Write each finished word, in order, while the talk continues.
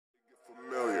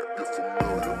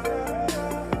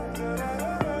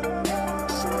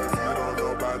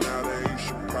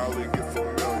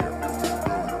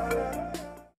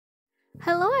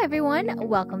everyone,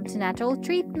 welcome to Natural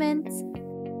Treatments.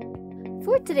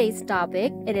 For today's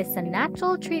topic, it is the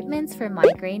natural treatments for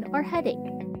migraine or headache.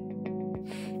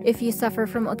 If you suffer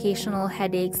from occasional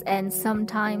headaches and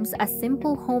sometimes a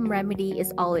simple home remedy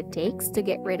is all it takes to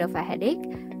get rid of a headache,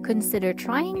 consider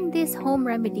trying these home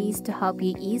remedies to help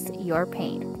you ease your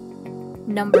pain.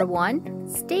 Number 1.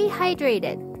 Stay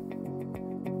hydrated.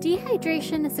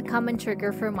 Dehydration is a common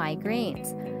trigger for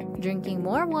migraines. Drinking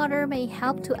more water may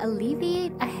help to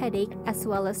alleviate a headache as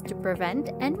well as to prevent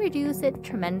and reduce it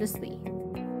tremendously.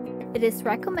 It is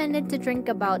recommended to drink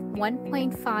about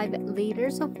 1.5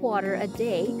 liters of water a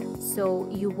day so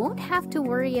you won't have to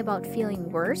worry about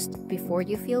feeling worse before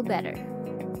you feel better.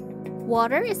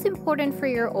 Water is important for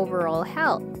your overall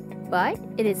health, but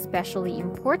it is especially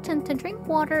important to drink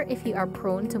water if you are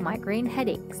prone to migraine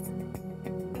headaches.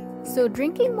 So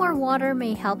drinking more water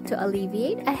may help to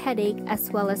alleviate a headache as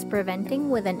well as preventing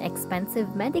with an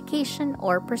expensive medication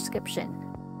or prescription.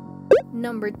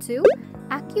 Number 2.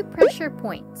 Acupressure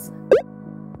points.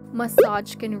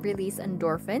 Massage can release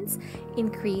endorphins,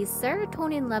 increase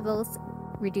serotonin levels,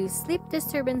 reduce sleep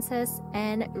disturbances,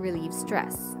 and relieve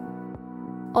stress.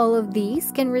 All of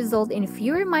these can result in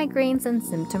fewer migraines and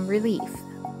symptom relief.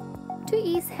 To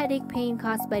ease headache pain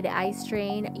caused by the eye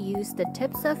strain, use the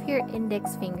tips of your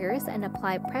index fingers and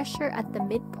apply pressure at the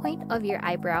midpoint of your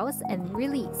eyebrows and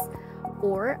release,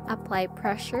 or apply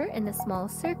pressure in the small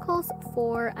circles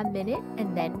for a minute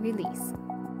and then release.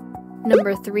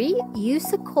 Number 3.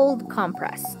 Use a cold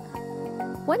compress.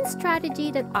 One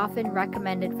strategy that often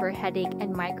recommended for headache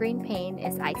and migraine pain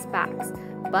is ice packs,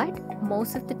 but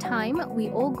most of the time we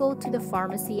all go to the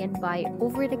pharmacy and buy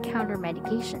over-the-counter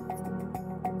medications.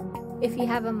 If you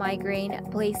have a migraine,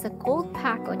 place a cold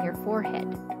pack on your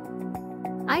forehead.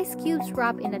 Ice cubes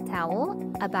wrapped in a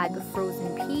towel, a bag of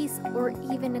frozen peas, or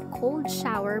even a cold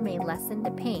shower may lessen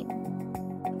the pain.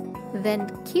 Then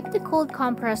keep the cold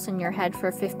compress on your head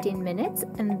for 15 minutes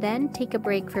and then take a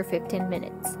break for 15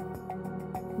 minutes.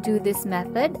 Do this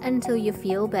method until you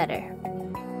feel better.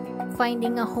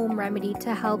 Finding a home remedy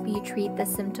to help you treat the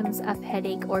symptoms of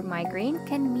headache or migraine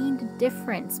can mean the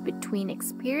difference between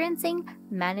experiencing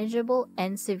manageable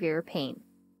and severe pain.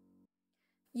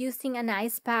 Using an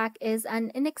ice pack is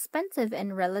an inexpensive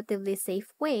and relatively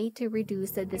safe way to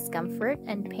reduce the discomfort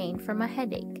and pain from a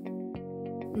headache.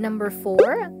 Number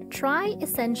 4. Try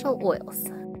essential oils.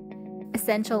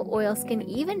 Essential oils can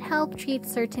even help treat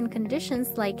certain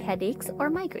conditions like headaches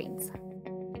or migraines.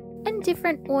 And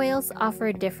different oils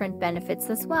offer different benefits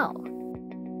as well.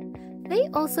 They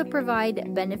also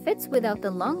provide benefits without the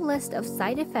long list of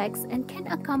side effects and can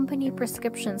accompany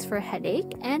prescriptions for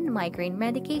headache and migraine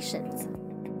medications.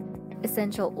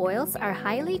 Essential oils are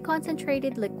highly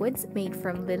concentrated liquids made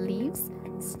from the leaves,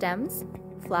 stems,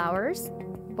 flowers,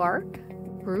 bark,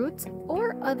 roots,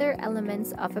 or other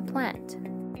elements of a plant.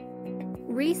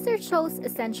 Research shows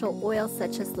essential oils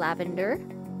such as lavender,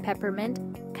 peppermint,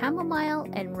 chamomile,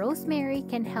 and rosemary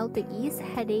can help to ease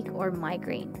headache or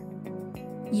migraine.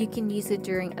 You can use it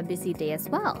during a busy day as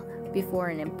well, before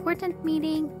an important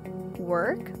meeting,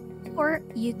 work, or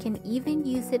you can even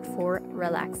use it for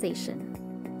relaxation.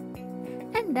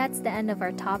 And that's the end of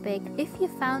our topic. If you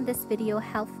found this video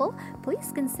helpful,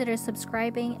 please consider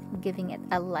subscribing, giving it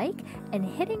a like, and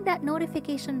hitting that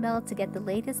notification bell to get the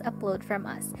latest upload from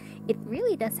us. It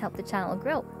really does help the channel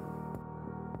grow.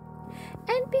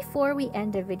 And before we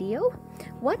end the video,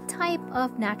 what type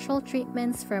of natural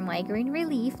treatments for migraine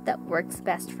relief that works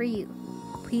best for you?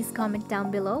 Please comment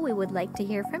down below. We would like to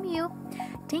hear from you.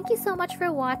 Thank you so much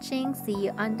for watching. See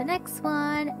you on the next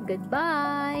one.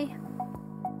 Goodbye.